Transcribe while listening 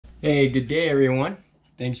Hey, good day everyone.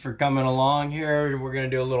 Thanks for coming along here. We're going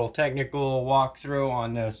to do a little technical walkthrough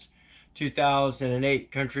on this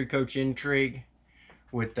 2008 Country Coach Intrigue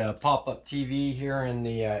with the pop-up TV here in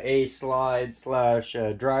the A slide slash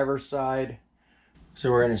driver's side.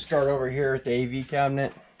 So we're going to start over here at the AV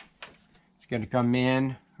cabinet. It's going to come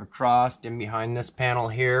in across and behind this panel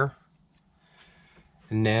here.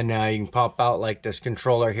 And then you can pop out like this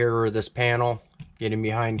controller here or this panel. Get in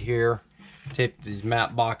behind here. Take these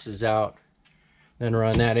map boxes out, then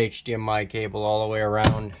run that HDMI cable all the way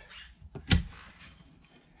around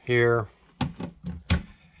here, and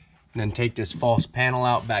then take this false panel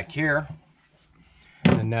out back here,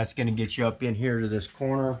 and that's going to get you up in here to this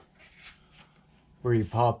corner where you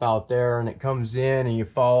pop out there, and it comes in and you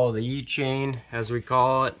follow the E-chain, as we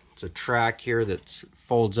call it. It's a track here that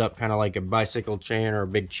folds up kind of like a bicycle chain or a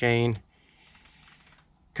big chain.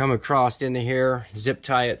 Come across into here, zip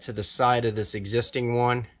tie it to the side of this existing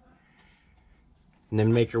one, and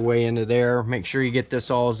then make your way into there. Make sure you get this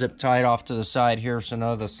all zip tied off to the side here so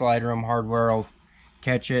none of the Slideroom hardware will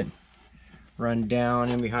catch it. Run down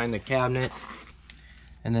in behind the cabinet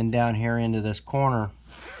and then down here into this corner.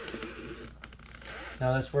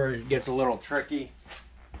 Now that's where it gets a little tricky,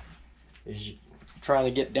 is you try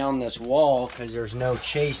to get down this wall because there's no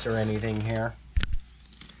chase or anything here.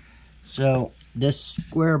 So this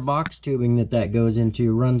square box tubing that goes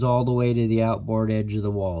into runs all the way to the outboard edge of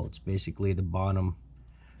the wall. It's basically the bottom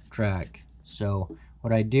track. So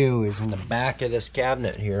what I do is in the back of this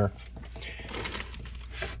cabinet here,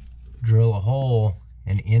 drill a hole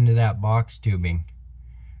and into that box tubing,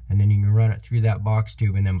 and then you can run it through that box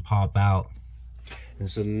tube and then pop out. And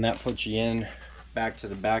so then that puts you in back to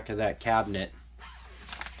the back of that cabinet,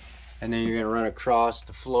 and then you're going to run across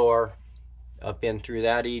the floor up in through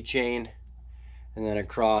that E-chain, and then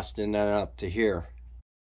across and then up to here.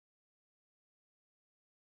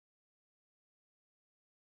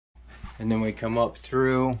 And then we come up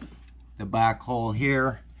through the back hole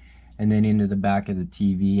here and then into the back of the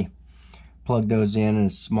TV. Plug those in a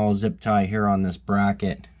small zip tie here on this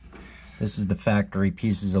bracket. This is the factory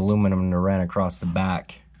pieces of aluminum that ran across the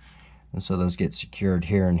back. And so those get secured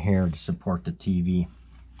here and here to support the TV.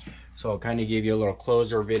 So I'll kind of give you a little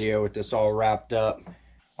closer video with this all wrapped up.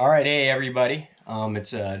 Alright, hey everybody.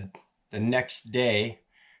 It's the next day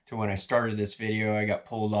to when I started this video. I got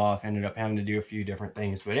pulled off, ended up having to do a few different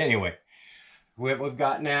things. But anyway, what we've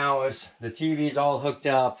got now is the TV's all hooked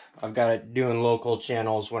up. I've got it doing local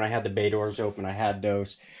channels. When I had the bay doors open, I had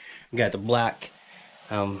those. I've got the black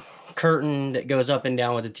curtain that goes up and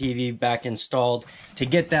down with the TV back installed. To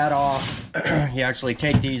get that off, you actually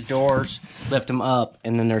take these doors, lift them up,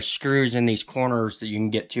 and then there's screws in these corners that you can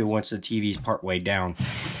get to once the TV's part way down.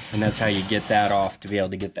 And that's how you get that off to be able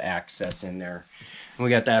to get the access in there. And we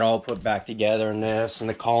got that all put back together in this, and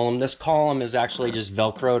the column. This column is actually just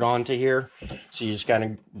Velcroed onto here. So you just kind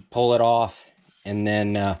of pull it off, and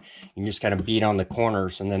then you just kind of beat on the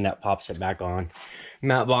corners, and then that pops it back on.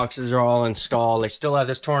 Mat boxes are all installed. I still have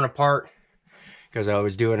this torn apart because I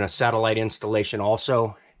was doing a satellite installation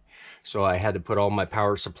also. So I had to put all my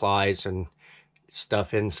power supplies and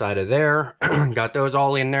stuff inside of there. Got those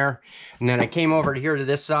all in there. And then I came over here to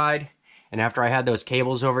this side. And after I had those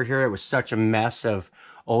cables over here, it was such a mess of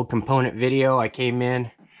old component video. I came in,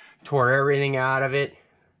 tore everything out of it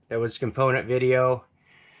that was component video.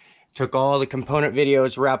 Took all the component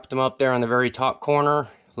videos, wrapped them up there on the very top corner.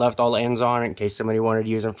 Left all the ends on it in case somebody wanted to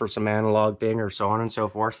use them for some analog thing or so on and so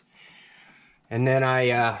forth. And then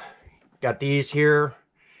I got these here.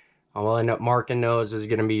 I'll end up marking those. This is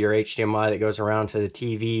going to be your HDMI that goes around to the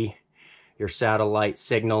TV, your satellite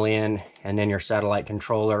signal in, and then your satellite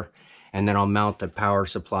controller. And then I'll mount the power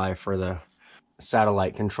supply for the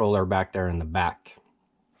satellite controller back there in the back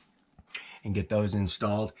and get those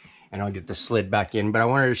installed. And I'll get the slid back in. But I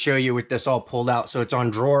wanted to show you with this all pulled out. So it's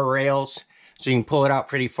on drawer rails. So you can pull it out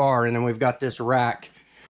pretty far, and then we've got this rack.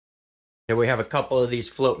 And we have a couple of these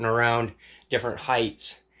floating around different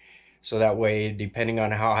heights. So that way, depending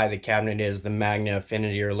on how high the cabinet is, the Magna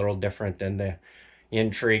Affinity are a little different than the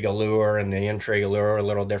Intrigue Allure, and the Intrigue Allure are a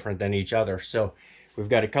little different than each other. So we've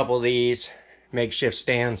got a couple of these makeshift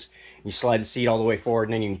stands. You slide the seat all the way forward,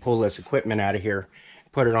 and then you can pull this equipment out of here,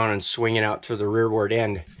 put it on and swing it out to the rearward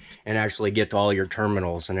end, and actually get to all your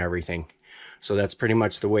terminals and everything. So that's pretty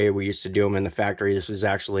much the way we used to do them in the factory. This was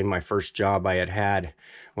actually my first job I had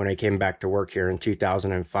when I came back to work here in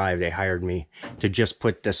 2005. They hired me to just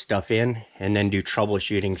put this stuff in and then do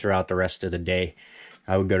troubleshooting throughout the rest of the day.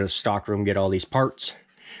 I would go to the stock room, get all these parts,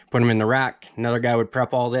 put them in the rack. Another guy would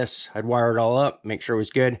prep all this. I'd wire it all up, make sure it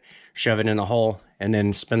was good, shove it in the hole, and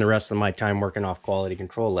then spend the rest of my time working off quality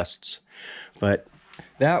control lists. But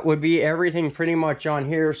that would be everything pretty much on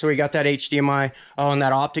here. So we got that HDMI. Oh, and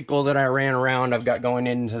that optical that I ran around, I've got going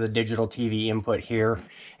into the digital TV input here.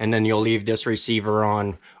 And then you'll leave this receiver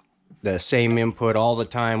on the same input all the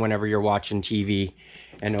time whenever you're watching TV.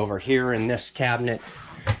 And over here in this cabinet,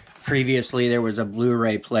 previously there was a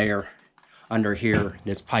Blu-ray player under here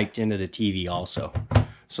that's piped into the TV also.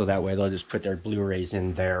 So that way they'll just put their Blu-rays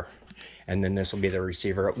in there. And then this will be the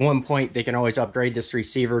receiver. At one point, they can always upgrade this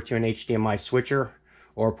receiver to an HDMI switcher,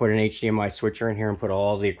 or put an HDMI switcher in here and put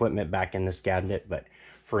all the equipment back in this cabinet. But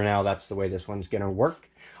for now, that's the way this one's gonna work.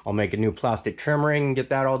 I'll make a new plastic trim ring and get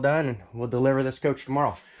that all done, and we'll deliver this coach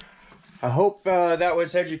tomorrow. I hope that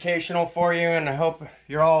was educational for you, and I hope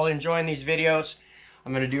you're all enjoying these videos.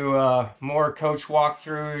 I'm gonna do more coach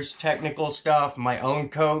walkthroughs, technical stuff, my own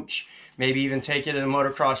coach, maybe even take you to the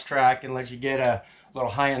motocross track and let you get a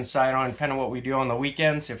little high insight on kind of what we do on the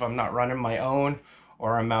weekends if I'm not running my own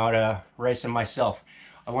or I'm out racing myself.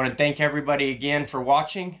 I want to thank everybody again for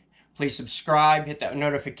watching. Please subscribe, hit that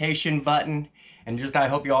notification button, and just I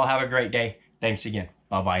hope you all have a great day. Thanks again.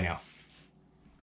 Bye-bye now.